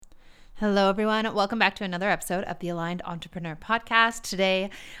Hello, everyone. Welcome back to another episode of the Aligned Entrepreneur Podcast. Today,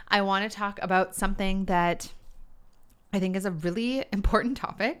 I want to talk about something that I think is a really important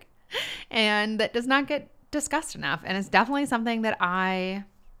topic and that does not get discussed enough. And it's definitely something that I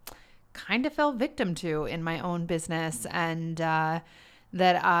kind of fell victim to in my own business and that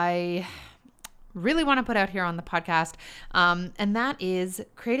I really want to put out here on the podcast. And that is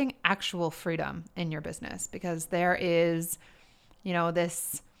creating actual freedom in your business, because there is,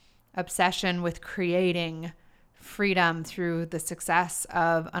 this obsession with creating freedom through the success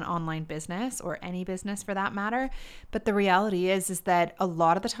of an online business or any business for that matter. But the reality is that a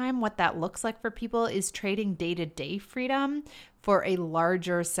lot of the time what that looks like for people is trading day-to-day freedom for a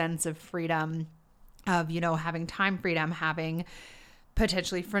larger sense of freedom of, having time freedom, having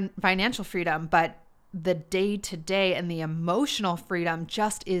potentially financial freedom, but the day-to-day and the emotional freedom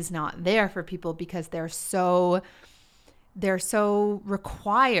just is not there for people because they're so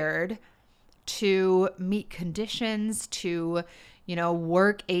required to meet conditions, to,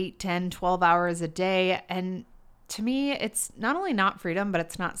 work 8, 10, 12 hours a day. And to me, it's not only not freedom, but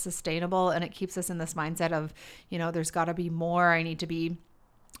it's not sustainable. And it keeps us in this mindset of, there's got to be more.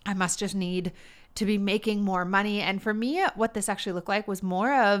 I must just need to be making more money. And for me, what this actually looked like was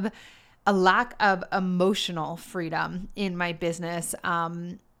more of a lack of emotional freedom in my business,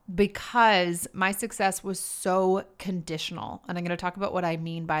 because my success was so conditional. And I'm going to talk about what I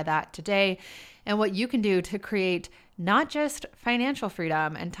mean by that today and what you can do to create not just financial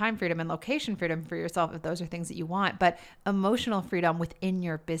freedom and time freedom and location freedom for yourself, if those are things that you want, but emotional freedom within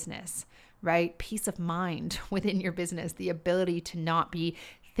your business, right? Peace of mind within your business, the ability to not be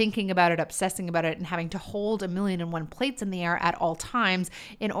thinking about it, obsessing about it, and having to hold 1,000,001 plates in the air at all times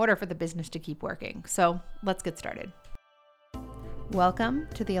in order for the business to keep working. So let's get started. Welcome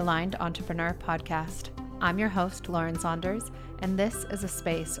to the Aligned Entrepreneur Podcast. I'm your host, Lauren Saunders, and this is a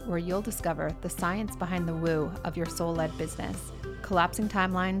space where you'll discover the science behind the woo of your soul-led business, collapsing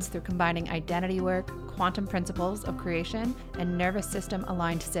timelines through combining identity work, quantum principles of creation, and nervous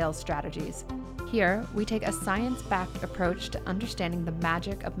system-aligned sales strategies. Here, we take a science-backed approach to understanding the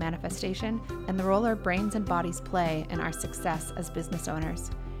magic of manifestation and the role our brains and bodies play in our success as business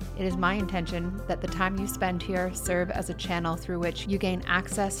owners. It is my intention that the time you spend here serve as a channel through which you gain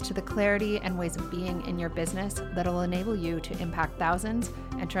access to the clarity and ways of being in your business that will enable you to impact thousands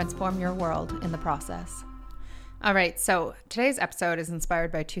and transform your world in the process. All right, so today's episode is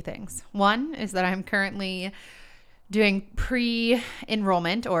inspired by two things. One is that I'm currently doing early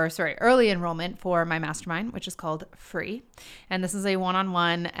enrollment for my mastermind, which is called Free. And this is a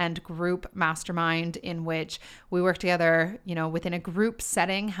one-on-one and group mastermind in which we work together, within a group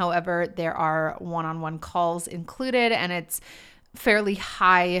setting. However, there are one-on-one calls included, and it's fairly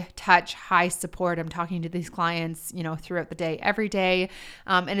high touch, high support. I'm talking to these clients, throughout the day, every day.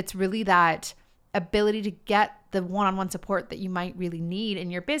 And it's really that ability to get the one-on-one support that you might really need in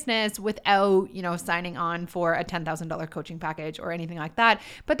your business without, signing on for a $10,000 coaching package or anything like that.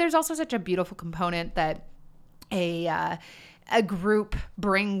 But there's also such a beautiful component that a group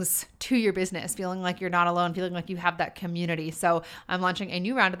brings to your business, feeling like you're not alone, feeling like you have that community. So I'm launching a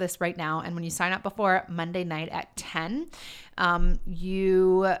new round of this right now. And when you sign up before Monday night at 10,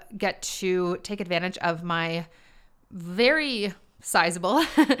 you get to take advantage of my very sizable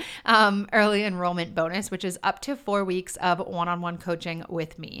early enrollment bonus, which is up to 4 weeks of one-on-one coaching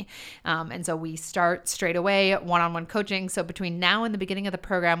with me. And so we start straight away one-on-one coaching. So between now and the beginning of the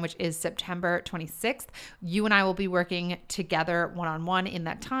program, which is September 26th, you and I will be working together one-on-one in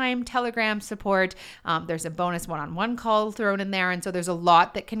that time, Telegram support. There's a bonus one-on-one call thrown in there. And so there's a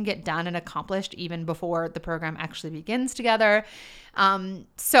lot that can get done and accomplished even before the program actually begins together.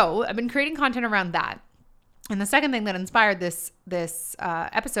 So I've been creating content around that. And the second thing that inspired this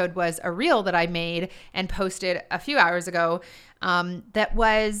episode was a reel that I made and posted a few hours ago that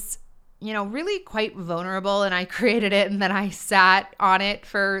was, really quite vulnerable. And I created it and then I sat on it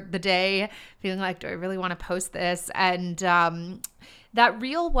for the day feeling like, do I really want to post this? And that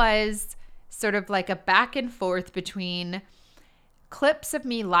reel was sort of like a back and forth between clips of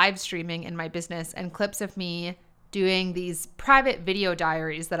me live streaming in my business and clips of me doing these private video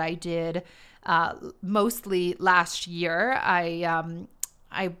diaries that I did mostly last year.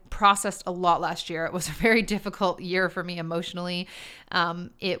 I processed a lot last year. It was a very difficult year for me emotionally.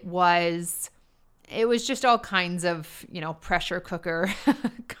 It was just all kinds of, pressure cooker,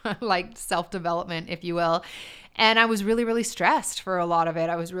 like self-development, if you will. And I was really, really stressed for a lot of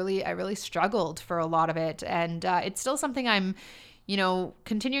it. I really struggled for a lot of it. And it's still something I'm,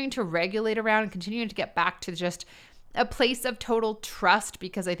 continuing to regulate around and continuing to get back to just a place of total trust,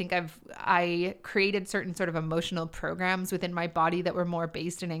 because I think I created certain sort of emotional programs within my body that were more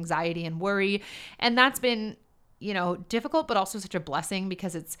based in anxiety and worry. And that's been, difficult, but also such a blessing,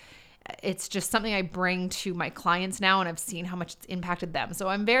 because it's just something I bring to my clients now, and I've seen how much it's impacted them. So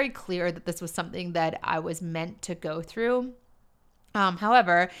I'm very clear that this was something that I was meant to go through.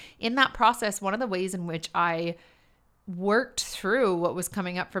 However, in that process, one of the ways in which I worked through what was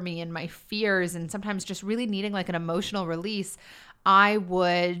coming up for me and my fears, and sometimes just really needing like an emotional release, I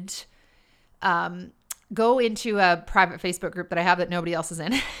would go into a private Facebook group that I have that nobody else is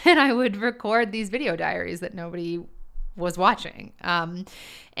in, and I would record these video diaries that nobody was watching.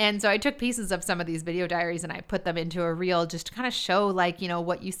 And so I took pieces of some of these video diaries and I put them into a reel just to kind of show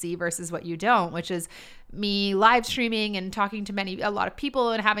what you see versus what you don't, which is me live streaming and talking to a lot of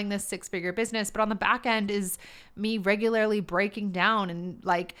people and having this 6-figure business. But on the back end is me regularly breaking down and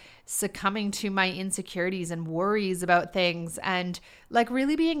succumbing to my insecurities and worries about things, and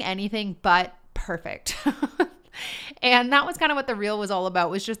really being anything but perfect. And that was kind of what the reel was all about,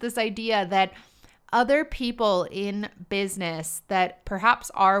 was just this idea that other people in business that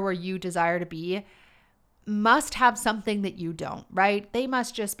perhaps are where you desire to be must have something that you don't, right? They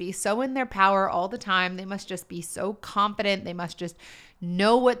must just be so in their power all the time. They must just be so confident. They must just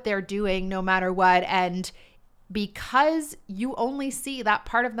know what they're doing no matter what. And because you only see that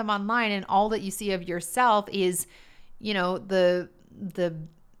part of them online, and all that you see of yourself is, the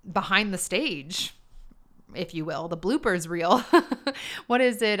behind the stage, if you will, the bloopers reel. What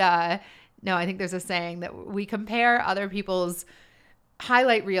is it? No, I think there's a saying that we compare other people's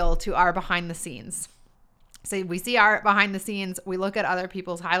highlight reel to our behind the scenes. So we see our behind the scenes, we look at other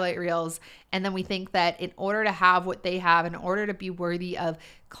people's highlight reels, and then we think that in order to have what they have, in order to be worthy of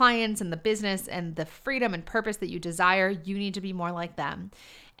clients and the business and the freedom and purpose that you desire, you need to be more like them.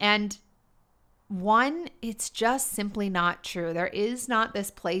 And one, it's just simply not true. There is not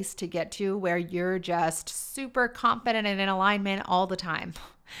this place to get to where you're just super confident and in alignment all the time.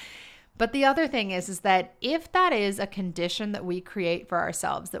 But the other thing is that if that is a condition that we create for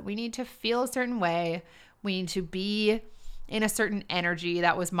ourselves, that we need to feel a certain way, we need to be in a certain energy.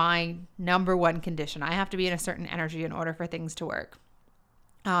 That was my number one condition. I have to be in a certain energy in order for things to work.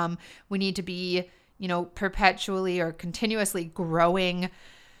 We need to be, perpetually or continuously growing.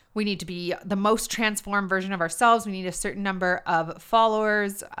 We need to be the most transformed version of ourselves. We need a certain number of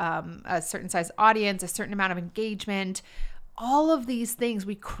followers, a certain size audience, a certain amount of engagement. All of these things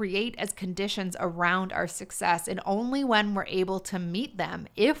we create as conditions around our success. And only when we're able to meet them,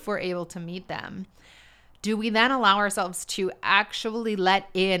 if we're able to meet them, do we then allow ourselves to actually let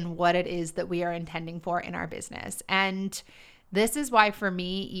in what it is that we are intending for in our business. And this is why, for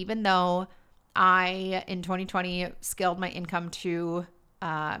me, even though I, in 2020, scaled my income to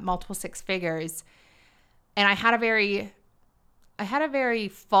multiple 6 figures, and I had a very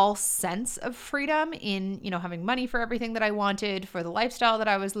false sense of freedom in, having money for everything that I wanted, for the lifestyle that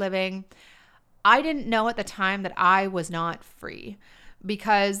I was living. I didn't know at the time that I was not free,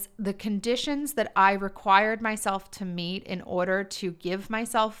 because the conditions that I required myself to meet in order to give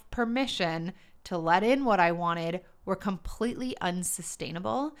myself permission to let in what I wanted were completely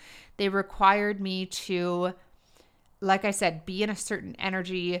unsustainable. They required me to, like I said, be in a certain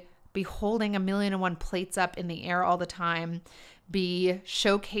energy, be holding 1,000,001 plates up in the air all the time, be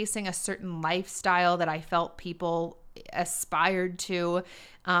showcasing a certain lifestyle that I felt people aspired to,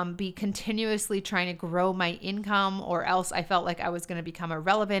 be continuously trying to grow my income, or else I felt like I was going to become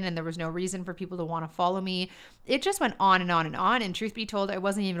irrelevant and there was no reason for people to want to follow me. It just went on and on and on. And truth be told, I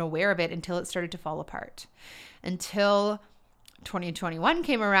wasn't even aware of it until it started to fall apart. Until 2021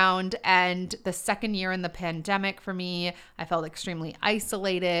 came around, and the second year in the pandemic for me, I felt extremely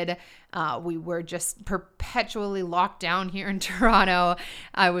isolated. We were just perpetually locked down here in Toronto.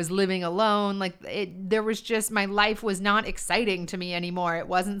 I was living alone. My life was not exciting to me anymore. It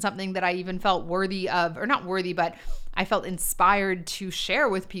wasn't something that I even felt worthy of, or not worthy, but I felt inspired to share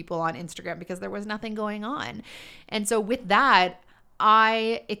with people on Instagram, because there was nothing going on. And so with that,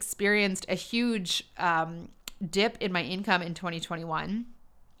 I experienced a huge dip in my income in 2021.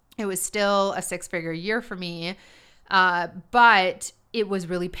 It was still a 6-figure year for me, but it was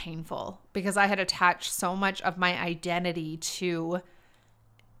really painful, because I had attached so much of my identity to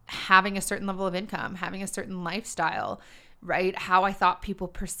having a certain level of income, having a certain lifestyle, right? How I thought people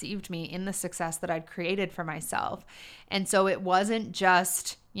perceived me in the success that I'd created for myself. And so it wasn't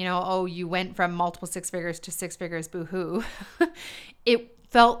just, you went from multiple 6 figures to 6 figures, boo-hoo. It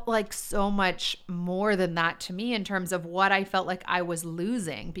felt like so much more than that to me, in terms of what I felt like I was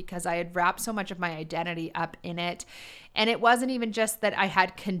losing, because I had wrapped so much of my identity up in it. And it wasn't even just that I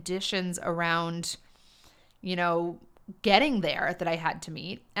had conditions around getting there that I had to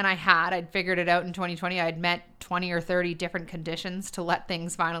meet. And I'd figured it out in 2020. I'd met 20 or 30 different conditions to let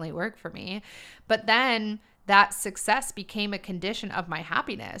things finally work for me. But then that success became a condition of my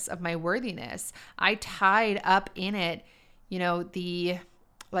happiness, of my worthiness. I tied up in it, the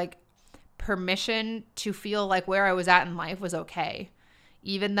permission to feel like where I was at in life was okay.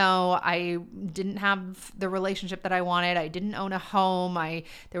 Even though I didn't have the relationship that I wanted, I didn't own a home,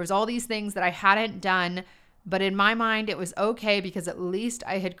 there was all these things that I hadn't done, but in my mind, it was okay because at least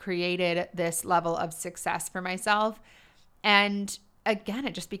I had created this level of success for myself. And again,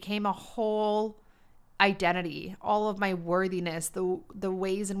 it just became a whole identity. All of my worthiness, the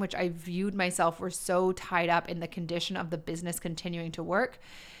ways in which I viewed myself were so tied up in the condition of the business continuing to work.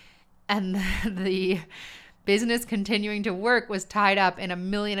 And the business continuing to work was tied up in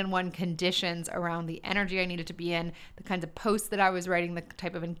 1,000,001 conditions around the energy I needed to be in, the kinds of posts that I was writing, the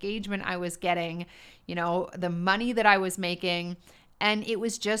type of engagement I was getting, the money that I was making. And it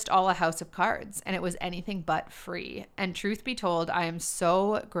was just all a house of cards, and it was anything but free. And truth be told, I am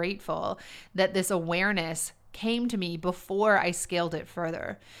so grateful that this awareness came to me before I scaled it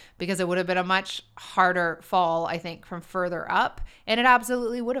further, because it would have been a much harder fall, I think, from further up, and it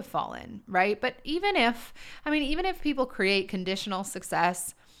absolutely would have fallen, right? But even if people create conditional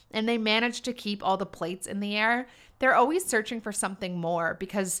success and they manage to keep all the plates in the air, they're always searching for something more,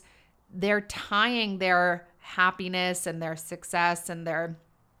 because they're tying their happiness and their success and their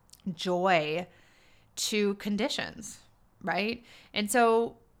joy to conditions, right? And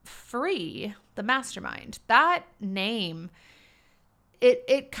so Free, the mastermind, that name,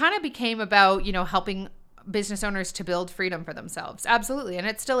 it kind of became about, helping business owners to build freedom for themselves. Absolutely. And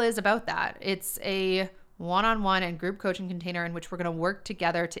it still is about that. It's a one-on-one and group coaching container in which we're going to work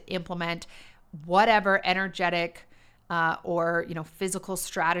together to implement whatever energetic or physical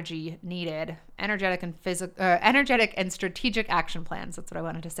strategy needed, energetic and strategic action plans. That's what I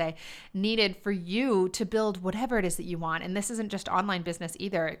wanted to say, needed for you to build whatever it is that you want. And this isn't just online business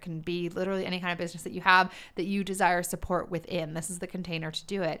either. It can be literally any kind of business that you have that you desire support within. This is the container to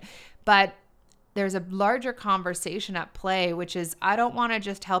do it. But there's a larger conversation at play, which is, I don't want to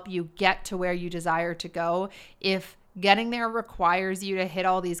just help you get to where you desire to go if getting there requires you to hit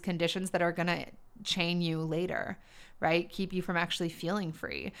all these conditions that are going to chain you later, right? Keep you from actually feeling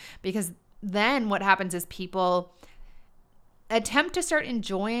free. Because then what happens is people attempt to start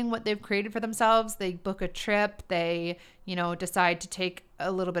enjoying what they've created for themselves. They book a trip, they, decide to take a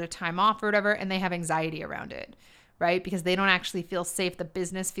little bit of time off or whatever, and they have anxiety around it, right? Because they don't actually feel safe. The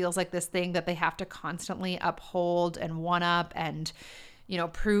business feels like this thing that they have to constantly uphold and one up and,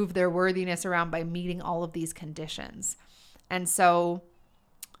 prove their worthiness around by meeting all of these conditions. And so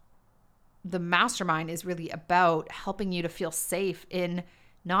the mastermind is really about helping you to feel safe in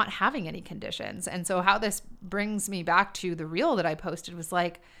not having any conditions. And so how this brings me back to the reel that I posted was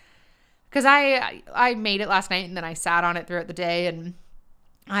because I made it last night and then I sat on it throughout the day, and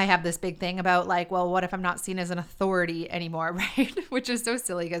I have this big thing about what if I'm not seen as an authority anymore, right? Which is so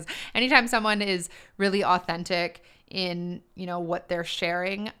silly, because anytime someone is really authentic in, what they're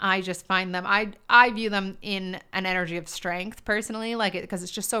sharing, I just find them, I view them in an energy of strength personally, because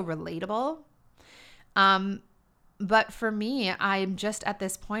it's just so relatable. But for me, I'm just at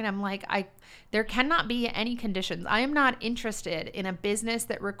this point, I'm there cannot be any conditions. I am not interested in a business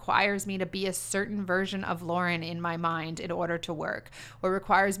that requires me to be a certain version of Lauren in my mind in order to work, or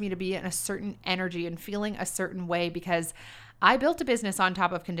requires me to be in a certain energy and feeling a certain way, because I built a business on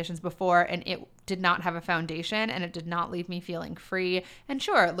top of conditions before, and it did not have a foundation, and it did not leave me feeling free. And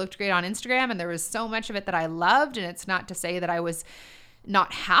sure, it looked great on Instagram, and there was so much of it that I loved, and it's not to say that I was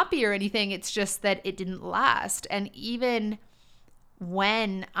not happy or anything. It's just that it didn't last. And even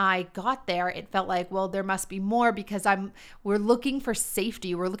when I got there, it felt like, well, there must be more, because we're looking for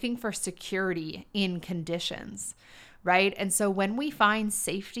safety. We're looking for security in conditions, right? And so when we find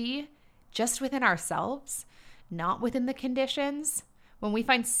safety just within ourselves, not within the conditions, when we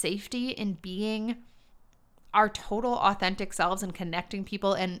find safety in being our total authentic selves and connecting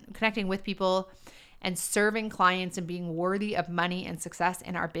with people and serving clients and being worthy of money and success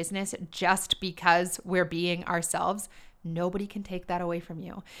in our business just because we're being ourselves, nobody can take that away from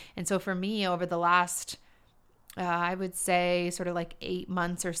you. And so for me, over the last, I would say sort of 8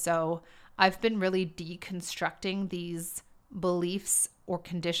 months or so, I've been really deconstructing these beliefs or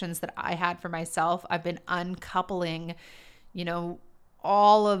conditions that I had for myself. I've been uncoupling, I've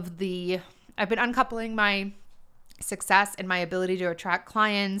been uncoupling my success and my ability to attract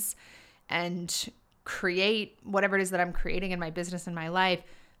clients and create whatever it is that I'm creating in my business and my life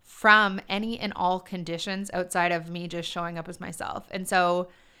from any and all conditions outside of me just showing up as myself. And so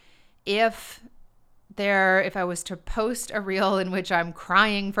if if I was to post a reel in which I'm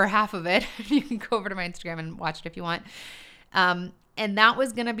crying for half of it, you can go over to my Instagram and watch it if you want. And that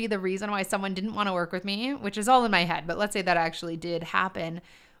was going to be the reason why someone didn't want to work with me, which is all in my head. But let's say that actually did happen.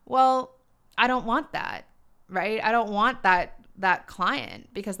 Well, I don't want that, right? I don't want that client,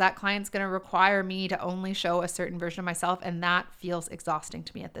 because that client's going to require me to only show a certain version of myself. And that feels exhausting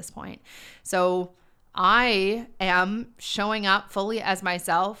to me at this point. So I am showing up fully as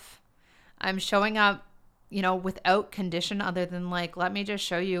myself. I'm showing up, without condition other than like, let me just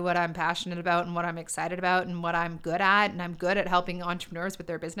show you what I'm passionate about and what I'm excited about and what I'm good at. And I'm good at helping entrepreneurs with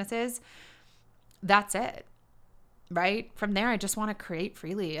their businesses. That's it, right? From there, I just want to create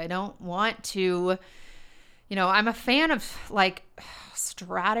freely. I don't want to, I'm a fan of like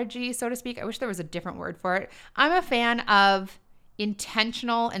strategy, so to speak. I wish there was a different word for it. I'm a fan of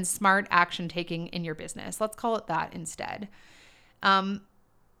intentional and smart action taking in your business. Let's call it that instead.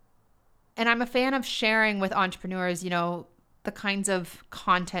 And I'm a fan of sharing with entrepreneurs, the kinds of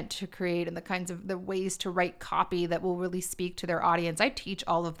content to create and the ways to write copy that will really speak to their audience. I teach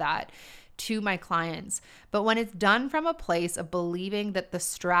all of that to my clients. But when it's done from a place of believing that the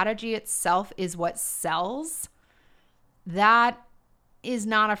strategy itself is what sells, that is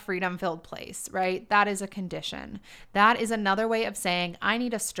not a freedom-filled place, right? That is a condition. That is another way of saying I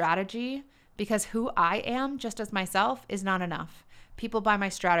need a strategy because who I am just as myself is not enough. People buy my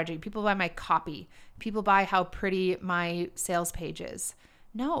strategy. People buy my copy. People buy how pretty my sales page is.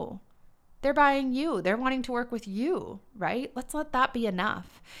 No, they're buying you. They're wanting to work with you, right? Let's let that be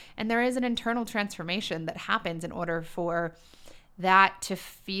enough. And there is an internal transformation that happens in order for that to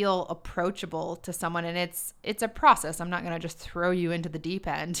feel approachable to someone. And it's a process. I'm not going to just throw you into the deep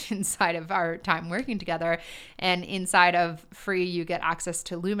end inside of our time working together. And inside of Free, you get access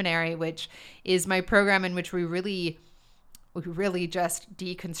to Luminary, which is my program in which we really just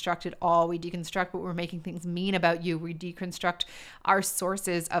deconstruct it all. We deconstruct what we're making things mean about you. We deconstruct our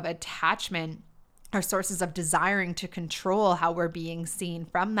sources of attachment, our sources of desiring to control how we're being seen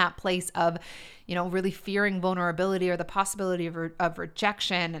from that place of, really fearing vulnerability or the possibility of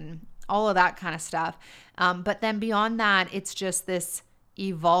rejection and all of that kind of stuff. But then beyond that, it's just this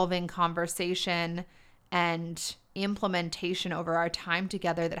evolving conversation and implementation over our time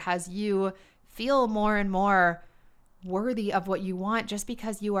together that has you feel more and more worthy of what you want just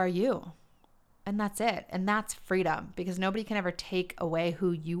because you are you. And that's it. And that's freedom, because nobody can ever take away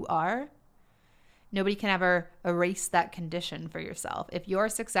who you are. Nobody can ever erase that condition for yourself. If your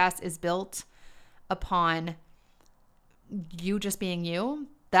success is built upon you just being you,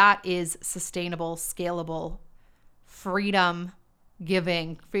 that is sustainable, scalable, freedom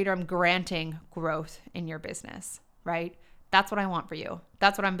giving, freedom granting growth in your business, right? That's what I want for you.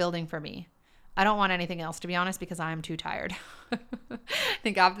 That's what I'm building for me. I don't want anything else, to be honest, because I'm too tired. I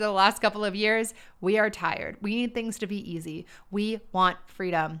think after the last couple of years, we are tired. We need things to be easy. We want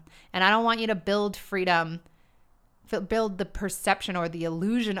freedom. And I don't want you to build freedom, build the perception or the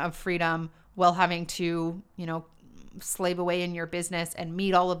illusion of freedom while having to, slave away in your business and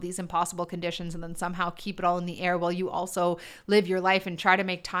meet all of these impossible conditions and then somehow keep it all in the air while you also live your life and try to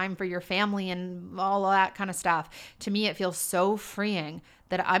make time for your family and all of that kind of stuff. To me, it feels so freeing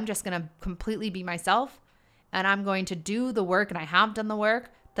that I'm just going to completely be myself, and I'm going to do the work, and I have done the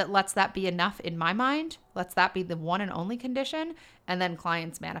work that lets that be enough in my mind, lets that be the one and only condition, and then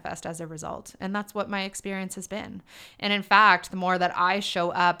clients manifest as a result. And that's what my experience has been. And in fact, the more that I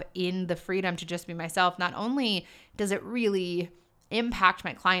show up in the freedom to just be myself, not only does it really impact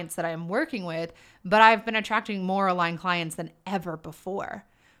my clients that I am working with, but I've been attracting more aligned clients than ever before,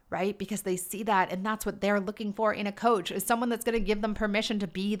 right? Because they see that, and that's what they're looking for in a coach, is someone that's going to give them permission to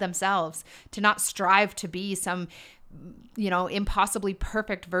be themselves, to not strive to be some, impossibly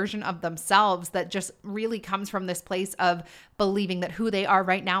perfect version of themselves that just really comes from this place of believing that who they are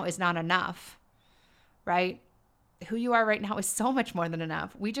right now is not enough, right? Who you are right now is so much more than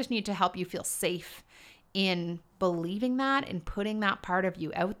enough. We just need to help you feel safe in believing that and putting that part of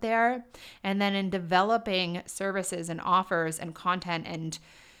you out there, and then in developing services and offers and content and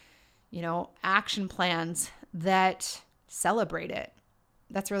action plans that celebrate it.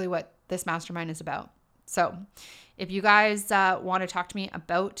 That's really what this mastermind is about. So if you guys want to talk to me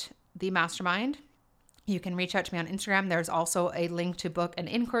about the mastermind, you can reach out to me on Instagram. There's also a link to book an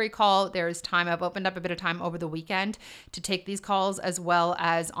inquiry call. There's time. I've opened up a bit of time over the weekend to take these calls as well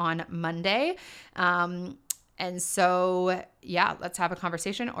as on Monday. And so, let's have a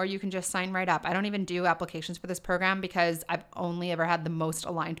conversation, or you can just sign right up. I don't even do applications for this program because I've only ever had the most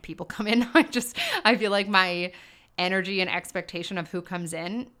aligned people come in. I feel like my energy and expectation of who comes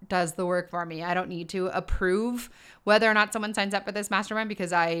in does the work for me. I don't need to approve whether or not someone signs up for this mastermind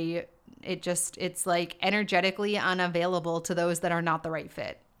because I It's like energetically unavailable to those that are not the right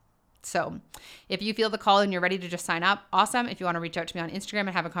fit. So if you feel the call and you're ready to just sign up, awesome. If you want to reach out to me on Instagram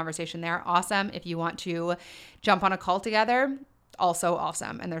and have a conversation there, awesome. If you want to jump on a call together, also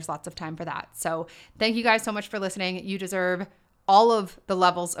awesome. And there's lots of time for that. So thank you guys so much for listening. You deserve all of the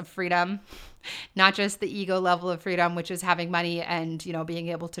levels of freedom, not just the ego level of freedom, which is having money and, being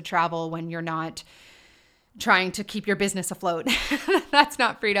able to travel when you're not trying to keep your business afloat. That's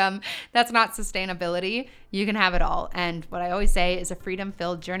not freedom. That's not sustainability. You can have it all. And what I always say is a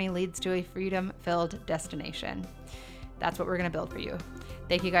freedom-filled journey leads to a freedom-filled destination. That's what we're going to build for you.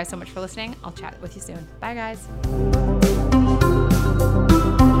 Thank you guys so much for listening. I'll chat with you soon. Bye, guys.